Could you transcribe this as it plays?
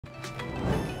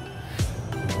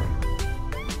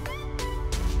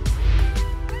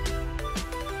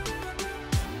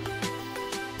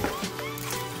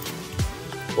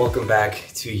Welcome back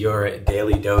to your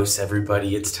daily dose,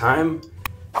 everybody. It's time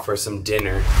for some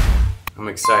dinner. I'm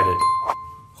excited.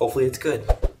 Hopefully it's good.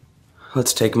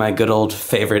 Let's take my good old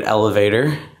favorite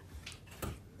elevator.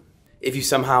 If you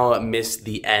somehow missed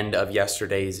the end of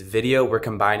yesterday's video, we're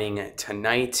combining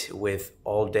tonight with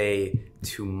all day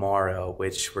tomorrow,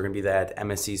 which we're gonna be at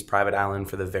MSC's private island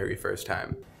for the very first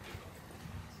time.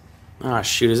 Ah,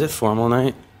 shoot, is it formal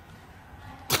night?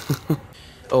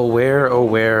 Oh, where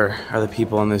are the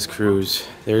people on this cruise?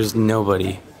 There's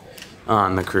nobody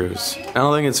on the cruise. I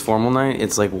don't think it's formal night,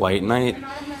 it's like white night.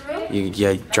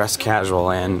 You dress casual,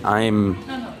 and I'm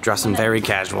dressing very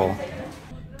casual.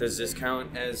 Does this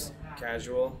count as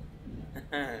casual?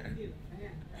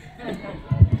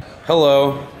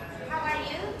 Hello. How are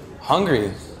you?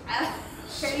 Hungry.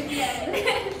 Very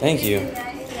good. Thank you.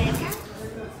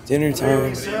 Dinner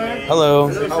time. Hello.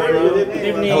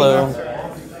 Hello.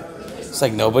 It's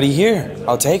like nobody here.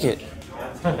 I'll take it.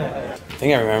 I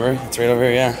think I remember. It's right over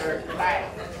here, yeah.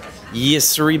 Yes,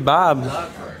 sirree, Bob.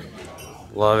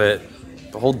 Love it.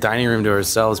 The whole dining room to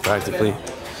ourselves, practically.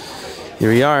 Here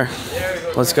we are.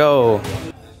 Let's go.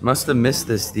 Must have missed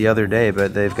this the other day,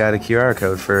 but they've got a QR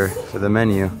code for the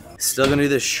menu. Still gonna do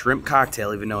this shrimp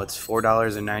cocktail, even though it's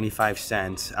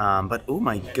 $4.95. But oh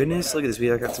my goodness, look at this.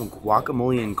 We got some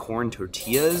guacamole and corn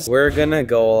tortillas. We're gonna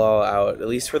go all out, at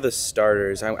least for the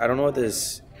starters. I don't know what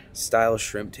this style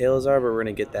shrimp tails are, but we're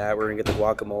gonna get that. We're gonna get the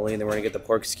guacamole, and then we're gonna get the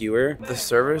pork skewer. The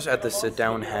service at the sit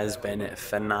down has been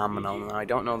phenomenal. Now, I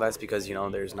don't know if that's because, you know,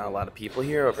 there's not a lot of people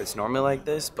here, or if it's normally like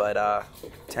this, but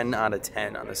 10 out of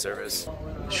 10 on the service.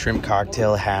 Shrimp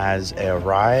cocktail has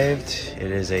arrived.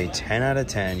 It is a 10 out of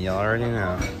 10. Y'all already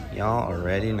know. Y'all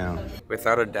already know.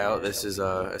 Without a doubt, this is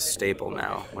a staple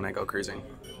now when I go cruising.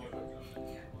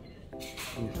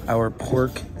 Our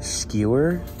pork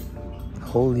skewer.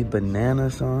 Holy banana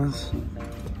sauce.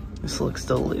 This looks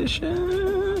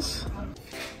delicious.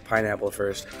 Pineapple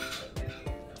first.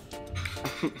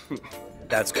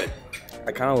 That's good.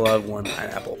 I kind of love one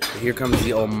pineapple. Here comes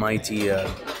the almighty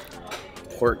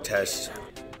pork test.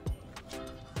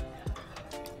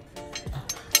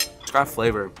 It's got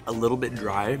flavor. A little bit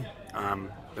dry,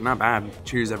 but not bad.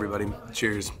 Cheers, everybody.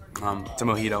 Cheers. It's a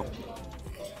mojito.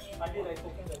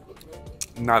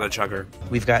 Not a chugger.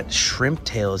 We've got shrimp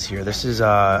tails here. This is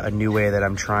a new way that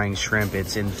I'm trying shrimp.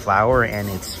 It's in flour and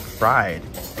it's fried.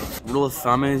 Rule of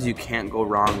thumb is you can't go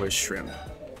wrong with shrimp.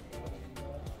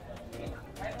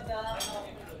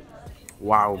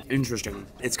 Wow, interesting.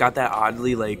 It's got that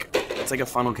oddly it's like a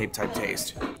funnel cake type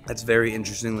taste. That's very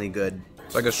interestingly good.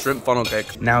 It's like a shrimp funnel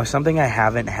cake. Now, something I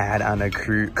haven't had on a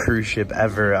cruise ship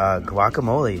ever,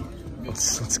 guacamole.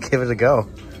 Let's give it a go.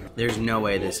 There's no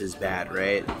way this is bad,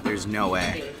 right? There's no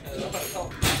way.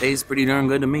 Tastes pretty darn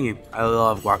good to me. I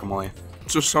love guacamole.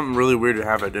 It's just something really weird to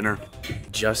have at dinner.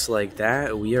 Just like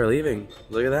that, we are leaving.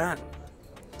 Look at that.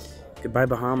 Goodbye,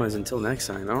 Bahamas. Until next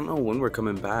time. I don't know when we're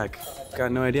coming back.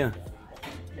 Got no idea.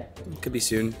 Could be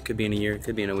soon. Could be in a year.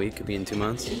 Could be in a week. Could be in 2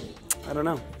 months. I don't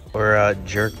know. Our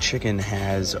jerk chicken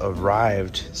has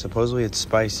arrived. Supposedly it's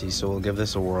spicy, so we'll give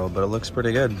this a whirl, but it looks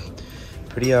pretty good.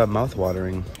 Pretty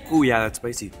mouth-watering. Ooh, yeah, that's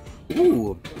spicy.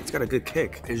 Ooh, it's got a good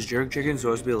kick. Is jerk chicken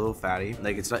supposed to be a little fatty?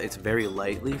 Like, it's very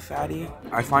lightly fatty.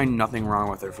 I find nothing wrong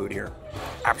with their food here.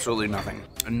 Absolutely nothing.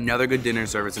 Another good dinner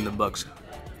service in the books.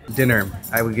 Dinner,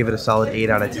 I would give it a solid 8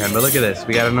 out of 10. But look at this,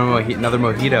 we got another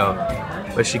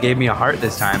mojito, but she gave me a heart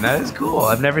this time. That is cool.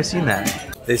 I've never seen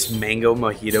that. This mango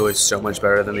mojito is so much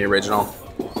better than the original.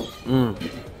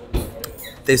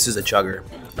 This is a chugger.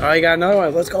 Oh, you got another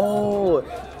one. Let's go.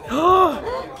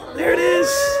 Oh, there it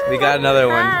is. We got another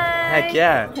one. Heck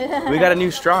yeah. We got a new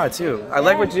straw too. I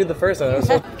like what you did the first one.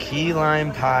 So key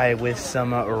lime pie with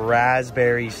some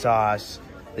raspberry sauce.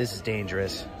 This is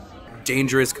dangerous.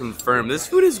 Dangerous confirmed. This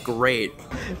food is great.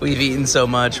 We've eaten so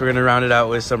much. We're gonna round it out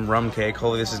with some rum cake.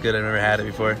 Hopefully this is good. I've never had it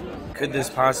before. Could this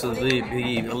possibly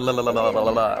be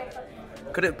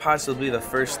Could it possibly be the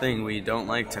first thing we don't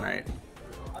like tonight?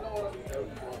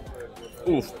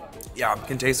 Oof. Yeah,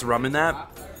 can taste the rum in that.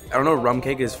 I don't know, rum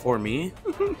cake is for me.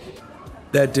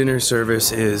 That dinner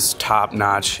service is top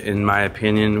notch in my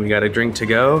opinion. We got a drink to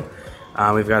go.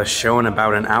 We've got a show in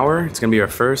about an hour. It's gonna be our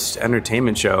first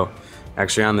entertainment show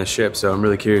actually on the ship, so I'm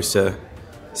really curious to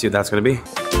see what that's gonna be.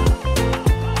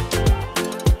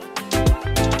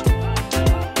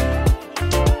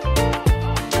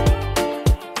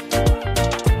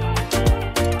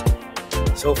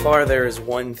 So far, there is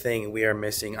one thing we are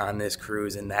missing on this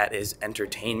cruise, and that is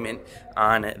entertainment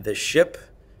on the ship.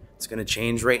 It's gonna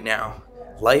change right now.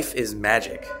 Life is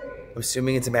magic. I'm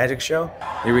assuming it's a magic show.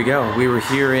 Here we go. We were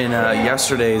here in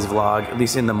yesterday's vlog, at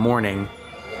least in the morning.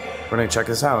 We're gonna check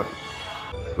this out.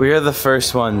 We are the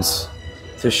first ones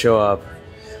to show up.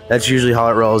 That's usually how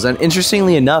it rolls. And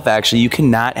interestingly enough, actually, you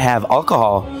cannot have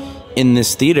alcohol in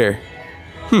this theater.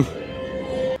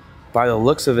 By the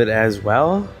looks of it as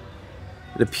well,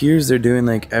 it appears they're doing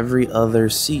like every other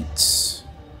seats.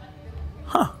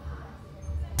 Huh.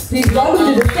 Please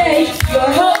welcome to the stage your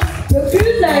host,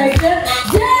 producer, director,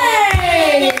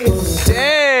 Dave!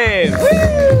 Dave!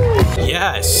 Woo!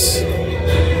 Yes!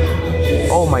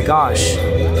 Oh my gosh.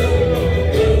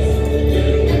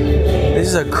 This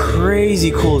is a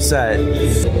crazy cool set.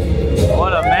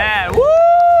 What a man! Woo!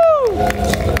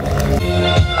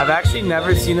 I've actually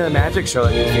never seen a magic show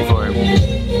like this before.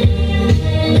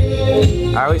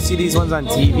 I always see these ones on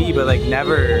TV, but like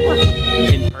never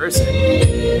in person.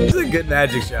 This is a good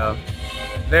magic show.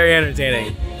 Very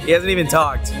entertaining. He hasn't even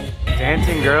talked.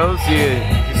 Dancing girls,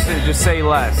 just say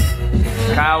less.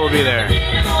 Kyle will be there.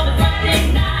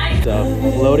 The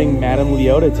floating Madame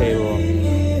Leota table.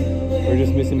 We're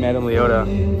just missing Madame Leota.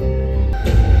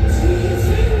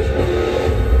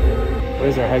 What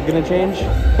is our head gonna change?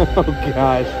 Oh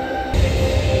gosh.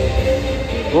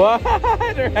 What?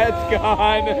 Her head's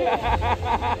gone.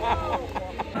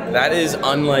 That is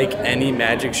unlike any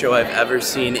magic show I've ever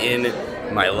seen in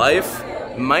my life.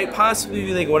 Might possibly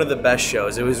be like one of the best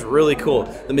shows. It was really cool.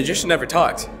 The magician never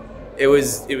talked. It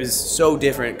was so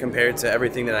different compared to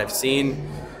everything that I've seen.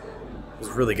 It was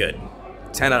really good.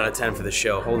 10 out of 10 for the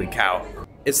show. Holy cow.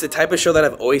 It's the type of show that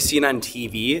I've always seen on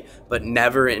TV, but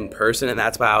never in person, and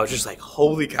that's why I was just like,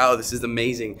 holy cow, this is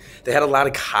amazing. They had a lot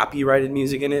of copyrighted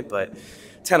music in it, but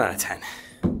 10 out of 10.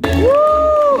 Woo!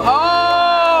 Oh!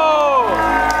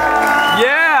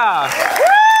 Yeah!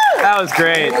 That was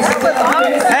great.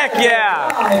 Heck yeah!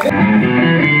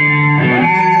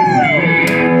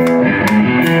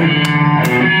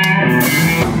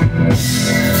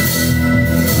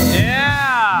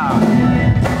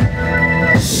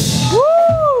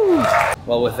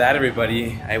 Well, with that,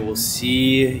 everybody, I will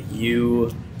see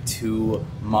you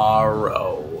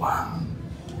tomorrow.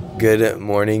 Good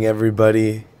morning,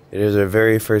 everybody. It is our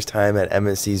very first time at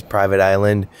MSC's private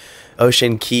island.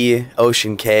 Ocean Key,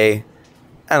 Ocean K.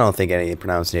 I don't think any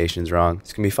pronunciation's wrong.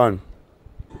 It's gonna be fun.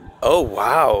 Oh,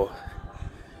 wow.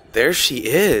 There she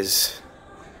is.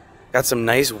 Got some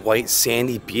nice white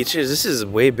sandy beaches. This is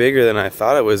way bigger than I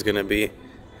thought it was gonna be.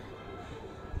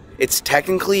 It's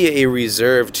technically a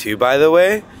reserve too, by the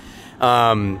way.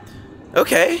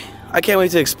 Okay, I can't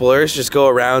wait to explore. Let's just go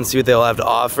around, see what they'll have to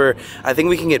offer. I think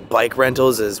we can get bike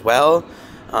rentals as well.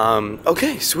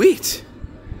 Okay, sweet.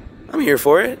 I'm here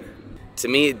for it. To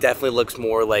me, it definitely looks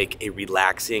more like a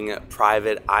relaxing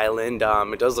private island.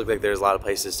 It does look like there's a lot of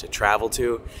places to travel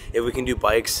to. If we can do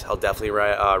bikes, I'll definitely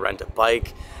rent a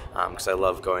bike because I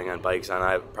love going on bikes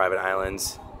on private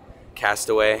islands.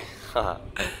 Castaway.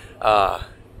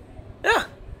 Yeah,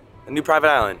 a new private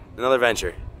island, another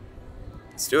venture.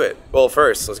 Let's do it. Well,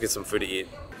 first, let's get some food to eat.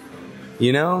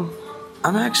 You know,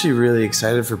 I'm actually really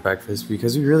excited for breakfast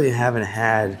because we really haven't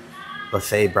had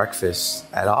buffet breakfast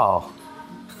at all.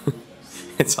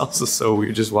 It's also so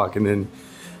weird just walking in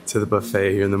to the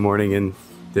buffet here in the morning and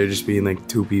there just being like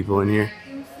 2 people in here.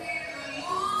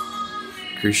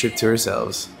 Cruise ship to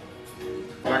ourselves.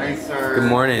 Morning, sir. Good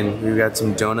morning. We've got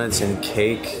some donuts and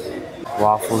cake.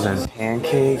 Waffles and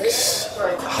pancakes,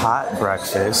 hot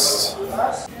breakfast,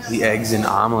 the eggs and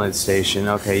omelet station.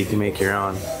 Okay, you can make your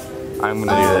own. I'm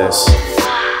gonna do this.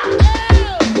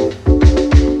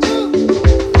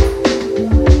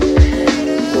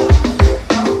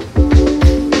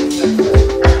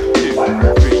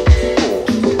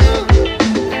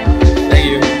 Thank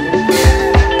you.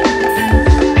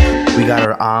 We got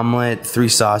our omelet, 3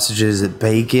 sausages,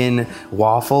 bacon,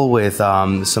 waffle with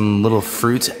some little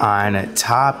fruit on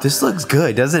top. This looks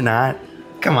good, does it not?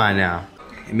 Come on now.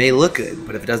 It may look good,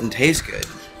 but if it doesn't taste good,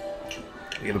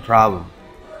 we have a problem.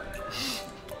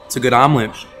 It's a good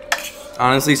omelet.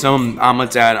 Honestly, some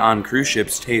omelets on cruise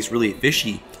ships taste really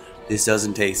fishy. This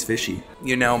doesn't taste fishy.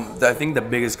 You know, I think the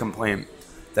biggest complaint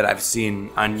that I've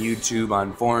seen on YouTube,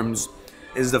 on forums,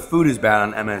 is the food is bad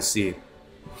on MSC.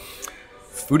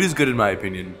 Food is good in my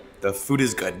opinion. The food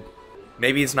is good.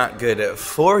 Maybe it's not good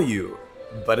for you,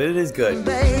 but it is good.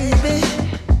 Baby,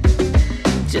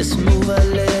 just move a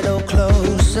little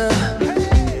closer.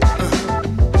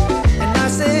 And I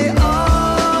say,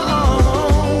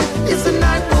 oh, it's the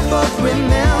night we'll both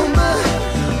remember.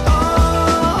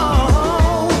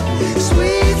 Oh,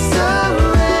 sweet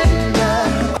surrender.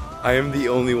 I am the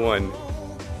only one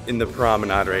in the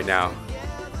promenade right now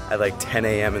at like 10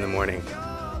 a.m. in the morning.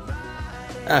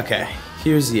 Okay,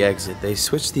 here's the exit. They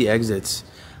switched the exits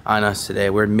on us today.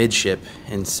 We're midship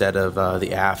instead of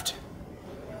the aft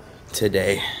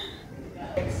today.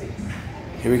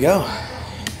 Here we go.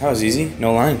 That was easy,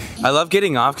 no line. I love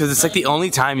getting off because it's like the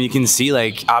only time you can see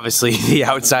like obviously the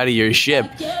outside of your ship.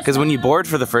 Because when you board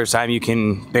for the first time, you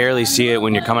can barely see it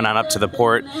when you're coming on up to the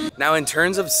port. Now in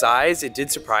terms of size, it did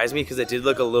surprise me because it did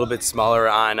look a little bit smaller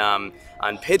on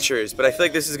pictures. But I feel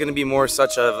like this is going to be more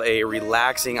such of a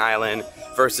relaxing island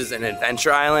versus an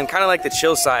adventure island, kind of like the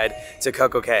chill side to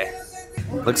Coco Cay.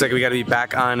 Looks like we got to be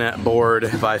back on board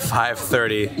by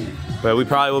 5:30, but we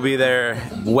probably will be there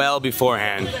well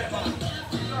beforehand.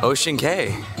 Ocean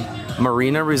Cay,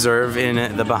 Marina Reserve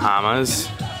in the Bahamas,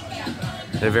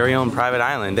 their very own private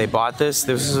island. They bought this.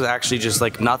 This was actually just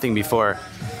like nothing before,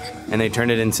 and they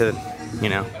turned it into, you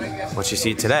know, what you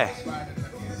see today.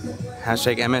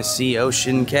 Hashtag MSC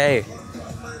Ocean Cay.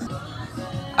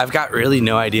 I've got really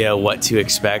no idea what to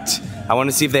expect. I want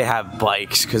to see if they have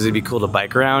bikes because it'd be cool to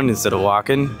bike around instead of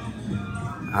walking.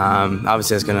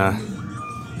 Obviously, it's gonna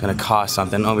cost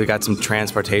something. Oh, we got some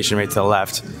transportation right to the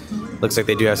left. Looks like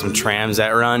they do have some trams that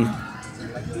run.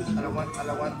 I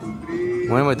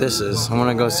wonder what this is. I want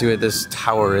to go see what this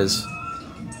tower is.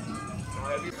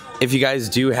 If you guys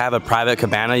do have a private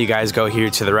cabana, you guys go here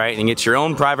to the right and get your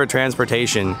own private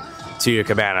transportation to your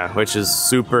cabana, which is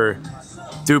super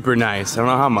duper nice. I don't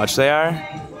know how much they are,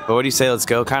 but what do you say? Let's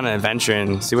go kind of adventure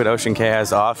and see what Ocean Cay has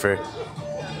to offer.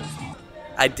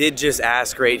 I did just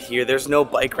ask right here. There's no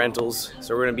bike rentals,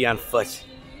 so we're gonna be on foot,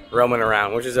 roaming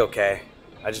around, which is okay.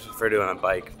 I just prefer doing it on a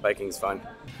bike. Biking's fun.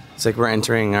 It's like we're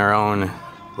entering our own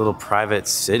little private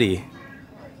city.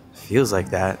 Feels like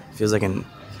that. Feels like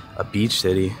a beach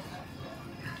city.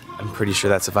 I'm pretty sure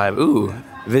that's a vibe. Ooh,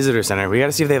 visitor center. We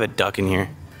gotta see if they have a duck in here.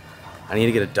 I need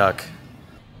to get a duck.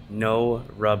 No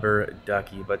rubber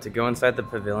ducky, but to go inside the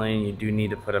pavilion, you do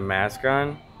need to put a mask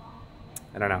on.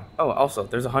 I don't know. Oh, also,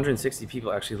 there's 160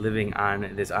 people actually living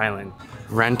on this island.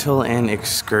 Rental and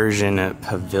excursion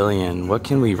pavilion. What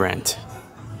can we rent?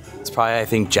 It's probably, I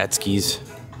think, jet skis.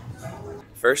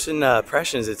 First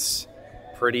impressions, it's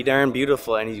pretty darn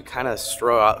beautiful, and you kind of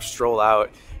stroll out.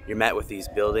 You're met with these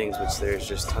buildings, which there's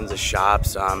just tons of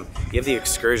shops. You have the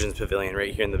excursions pavilion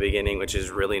right here in the beginning, which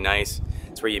is really nice.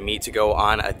 It's where you meet to go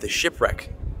on the shipwreck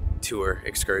tour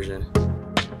excursion.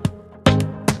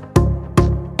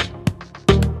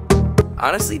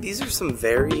 Honestly, these are some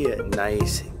very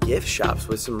nice gift shops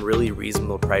with some really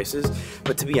reasonable prices.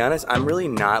 But to be honest, I'm really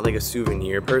not like a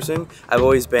souvenir person. I've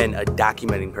always been a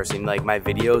documenting person. Like my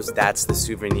videos, that's the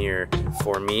souvenir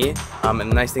for me. And the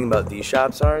nice thing about these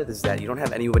shops is that you don't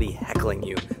have anybody heckling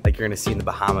you like you're gonna see in the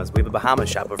Bahamas. We have a Bahamas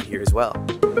shop over here as well.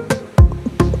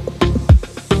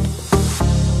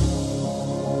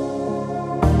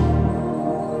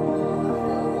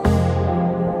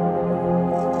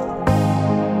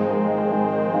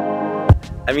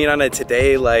 I mean, on a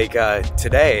today like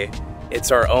today,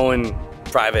 it's our own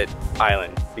private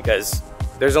island because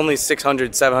there's only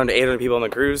 600, 700, 800 people on the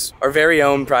cruise. Our very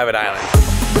own private island.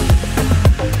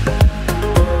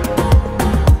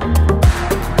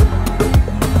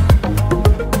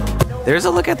 There's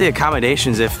a look at the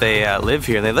accommodations if they live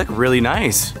here. They look really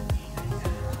nice.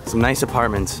 Some nice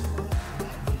apartments.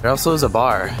 There also is a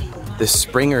bar, the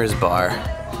Springer's Bar.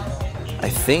 I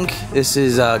think this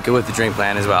is good with the drink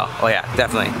plan as well. Oh yeah,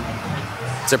 definitely.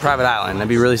 It's a private island. I'd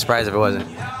be really surprised if it wasn't.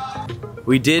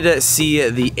 We did see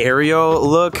the aerial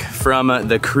look from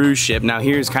the cruise ship. Now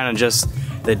here's kind of just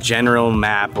the general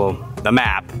map. Well, the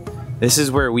map. This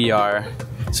is where we are.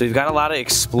 So we've got a lot of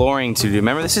exploring to do.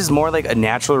 Remember, this is more like a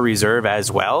natural reserve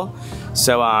as well.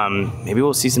 So maybe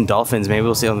we'll see some dolphins. Maybe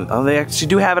we'll see. Oh, they actually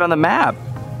do have it on the map.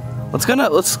 Let's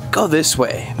go this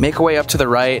way. Make our way up to the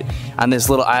right on this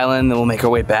little island, then we'll make our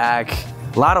way back.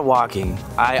 A lot of walking.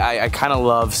 I kind of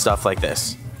love stuff like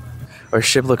this. Our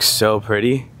ship looks so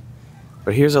pretty.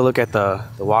 But here's a look at the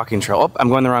walking trail. Oh, I'm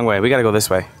going the wrong way. We gotta go this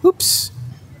way. Oops.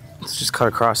 Let's just cut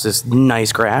across this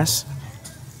nice grass.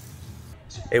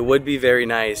 It would be very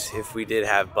nice if we did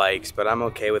have bikes, but I'm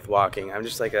okay with walking. I'm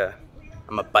just like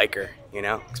I'm a biker, you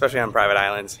know? Especially on private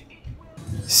islands.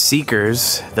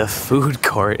 Seekers, the food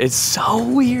court. It's so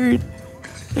weird.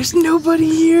 There's nobody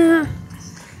here.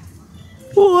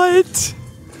 What?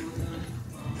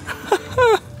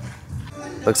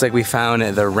 Looks like we found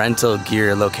the rental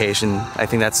gear location. I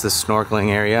think that's the snorkeling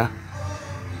area.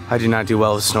 I do not do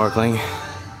well with snorkeling.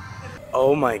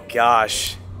 Oh my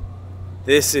gosh.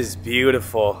 This is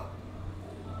beautiful.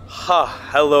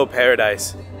 Hello,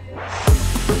 paradise.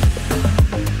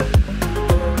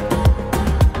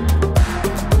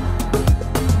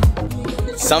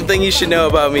 Something you should know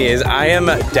about me is I am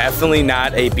definitely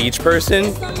not a beach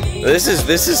person. This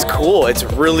is cool. It's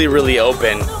really, really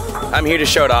open. I'm here to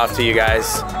show it off to you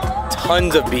guys.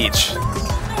 Tons of beach.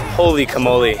 Holy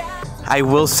camole. I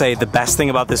will say the best thing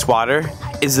about this water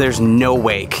is there's no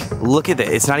wake. Look at it,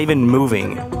 it's not even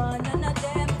moving.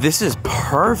 This is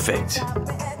perfect.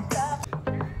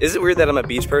 Is it weird that I'm a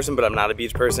beach person, but I'm not a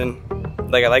beach person?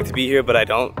 Like, I like to be here, but I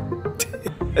don't.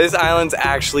 This island's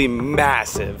actually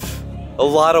massive. A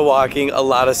lot of walking, a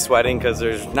lot of sweating, because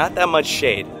there's not that much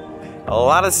shade. A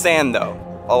lot of sand though.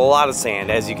 A lot of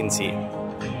sand, as you can see.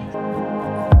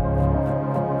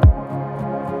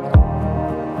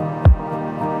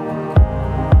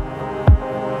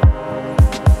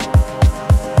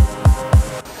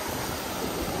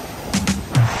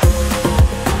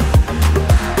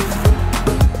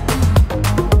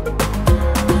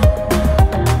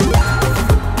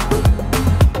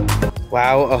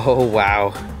 Wow, oh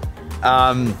wow.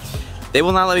 They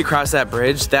will not let me cross that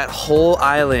bridge. That whole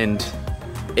island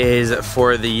is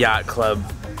for the yacht club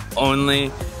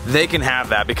only. They can have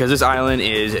that because this island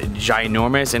is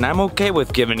ginormous, and I'm okay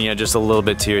with giving you just a little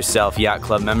bit to yourself, yacht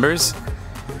club members.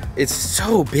 It's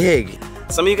so big.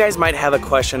 Some of you guys might have a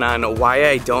question on why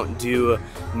I don't do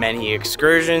many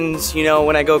excursions, you know,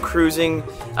 when I go cruising.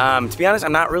 To be honest,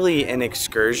 I'm not really an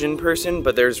excursion person,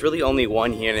 but there's really only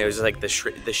one here, and it was like the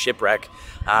shipwreck.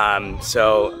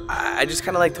 So I just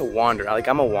kind of like to wander.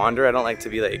 I'm a wanderer. I don't like to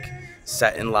be like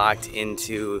set and locked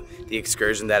into the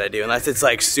excursion that I do, unless it's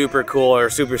like super cool or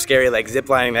super scary, like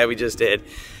ziplining that we just did.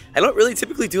 I don't really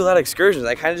typically do a lot of excursions.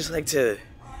 I kind of just like to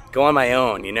go on my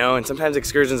own, you know, and sometimes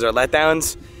excursions are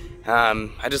letdowns.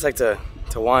 I just like to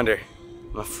wander.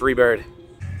 I'm a free bird.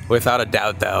 Without a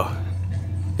doubt though,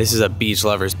 this is a beach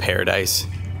lover's paradise.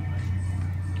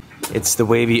 It's the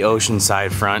wavy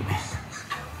oceanside front.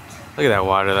 Look at that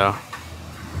water though.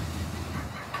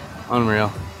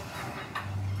 Unreal.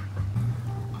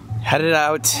 Headed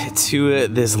out to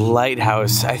this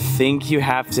lighthouse. I think you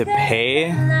have to pay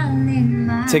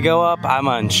to go up. I'm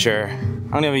unsure.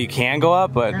 I don't know if you can go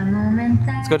up, but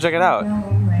let's go check it out.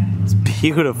 It's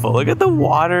beautiful. Look at the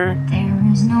water.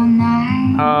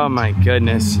 Oh my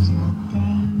goodness.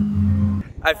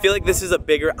 I feel like this is a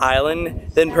bigger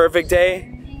island than Perfect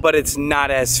Day, but it's not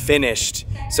as finished.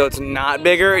 So it's not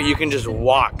bigger. You can just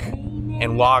walk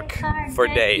and walk for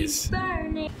days.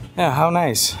 Yeah, how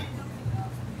nice.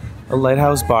 A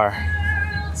lighthouse bar.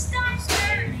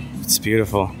 It's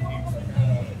beautiful.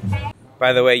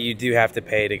 By the way, you do have to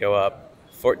pay to go up.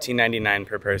 $14.99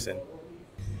 per person.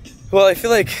 Well, I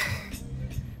feel like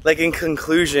in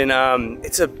conclusion,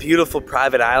 it's a beautiful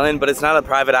private island, but it's not a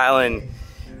private island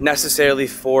necessarily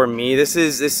for me. This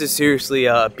is seriously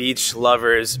a beach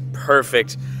lover's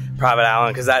perfect private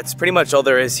island, because that's pretty much all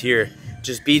there is here.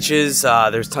 Just beaches.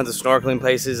 There's tons of snorkeling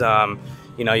places.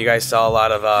 You know, you guys saw a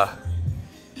lot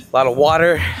of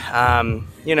water.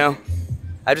 You know,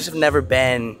 I just have never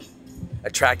been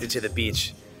attracted to the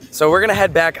beach. So we're gonna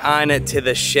head back on to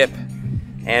the ship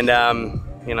and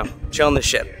you know, chill on the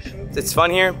ship. It's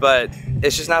fun here, but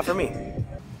it's just not for me.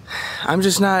 I'm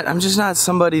just not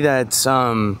somebody that's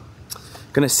gonna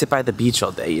sit by the beach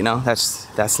all day, you know?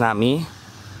 That's not me.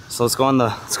 So let's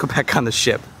go back on the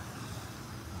ship.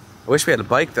 I wish we had a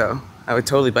bike though. I would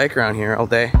totally bike around here all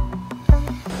day.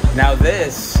 Now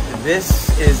this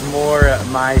is more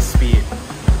my speed.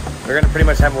 We're gonna pretty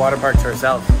much have a water park to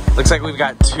ourselves. Looks like we've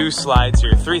got 2 slides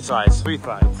here, 3 slides.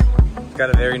 Got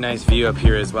a very nice view up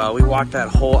here as well. We walked that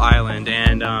whole island,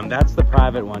 and that's the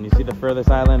private one. You see the furthest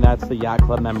island? That's the yacht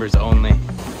club members only.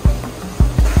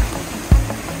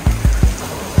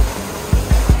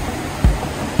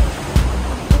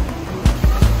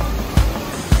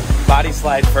 Body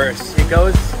slide first. It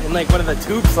goes in like one of the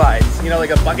tube slides, you know,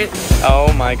 like a bucket.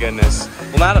 Oh my goodness.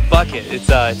 Well, not a bucket, it's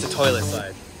a toilet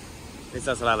slide. At least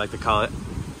that's what I like to call it.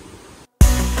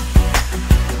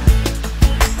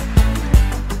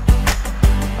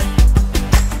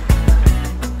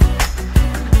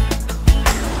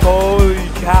 Holy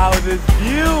cow, this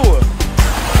view!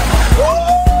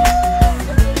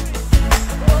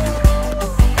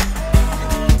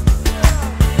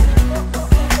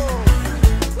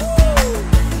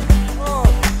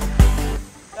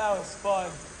 That was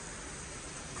fun.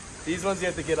 These ones you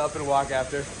have to get up and walk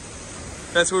after.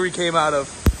 That's where we came out of.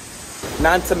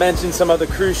 Not to mention some other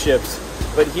cruise ships,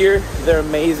 but here they're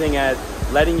amazing at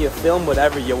letting you film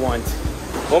whatever you want.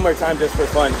 One more time just for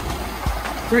fun.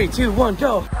 3, 2, 1,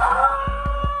 go!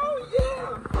 Oh,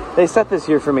 yeah. They set this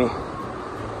here for me.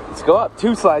 Let's go up.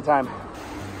 2 slide time.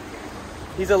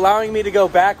 He's allowing me to go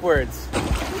backwards.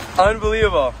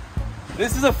 Unbelievable.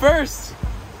 This is a first.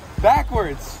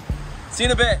 Backwards. See you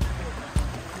in a bit.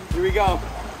 Here we go.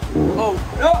 Oh,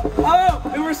 no, oh,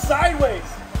 we were sideways.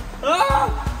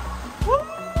 Ah! Woo,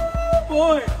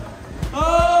 boy.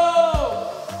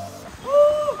 Oh!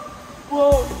 Woo.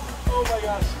 Whoa. Oh my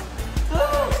gosh.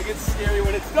 It gets scary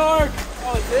when it's dark.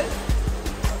 Oh, it's it?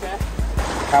 Okay.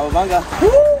 Cowabunga.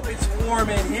 Woo! It's warm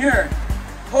in here.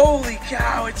 Holy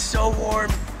cow, it's so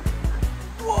warm.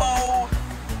 Whoa!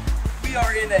 We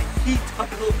are in a heat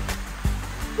tunnel.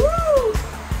 Woo!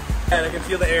 And I can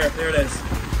feel the air. There it is.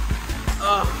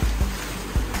 Oh.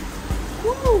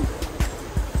 Woo!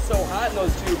 So hot in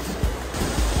those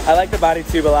tubes. I like the body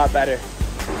tube a lot better.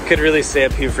 Could really stay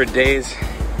up here for days.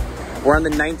 We're on the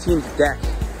 19th deck.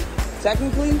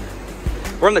 Technically,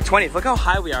 we're on the 20th. Look how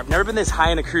high we are. I've never been this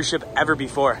high in a cruise ship ever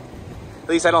before. At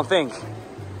least I don't think.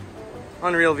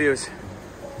 Unreal views.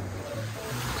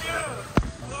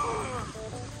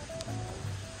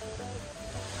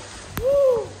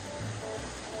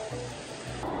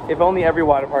 If only every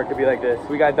water park could be like this.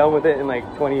 We got done with it in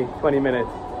like 20 minutes.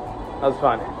 That was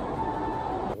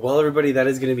fun. Well, everybody, that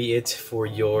is going to be it for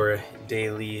your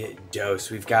daily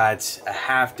dose. We've got a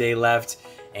half day left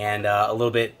and a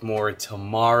little bit more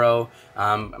tomorrow.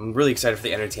 I'm really excited for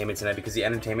the entertainment tonight because the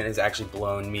entertainment has actually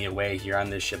blown me away here on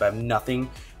this ship. I have nothing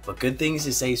but good things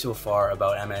to say so far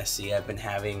about MSC. I've been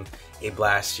having a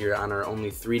blast here on our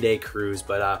only 3-day cruise,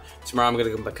 but tomorrow I'm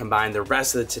going to combine the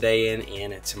rest of the today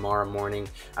and tomorrow morning.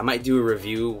 I might do a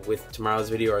review with tomorrow's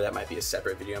video, or that might be a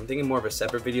separate video. I'm thinking more of a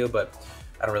separate video, but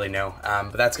I don't really know.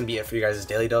 But that's going to be it for you guys'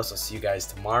 daily dose. I'll see you guys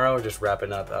tomorrow. Just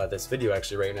wrapping up this video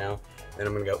actually right now. Then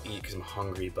I'm going to go eat because I'm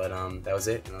hungry. But that was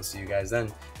it, and I'll see you guys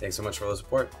then. Thanks so much for all the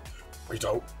support. Peace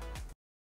out.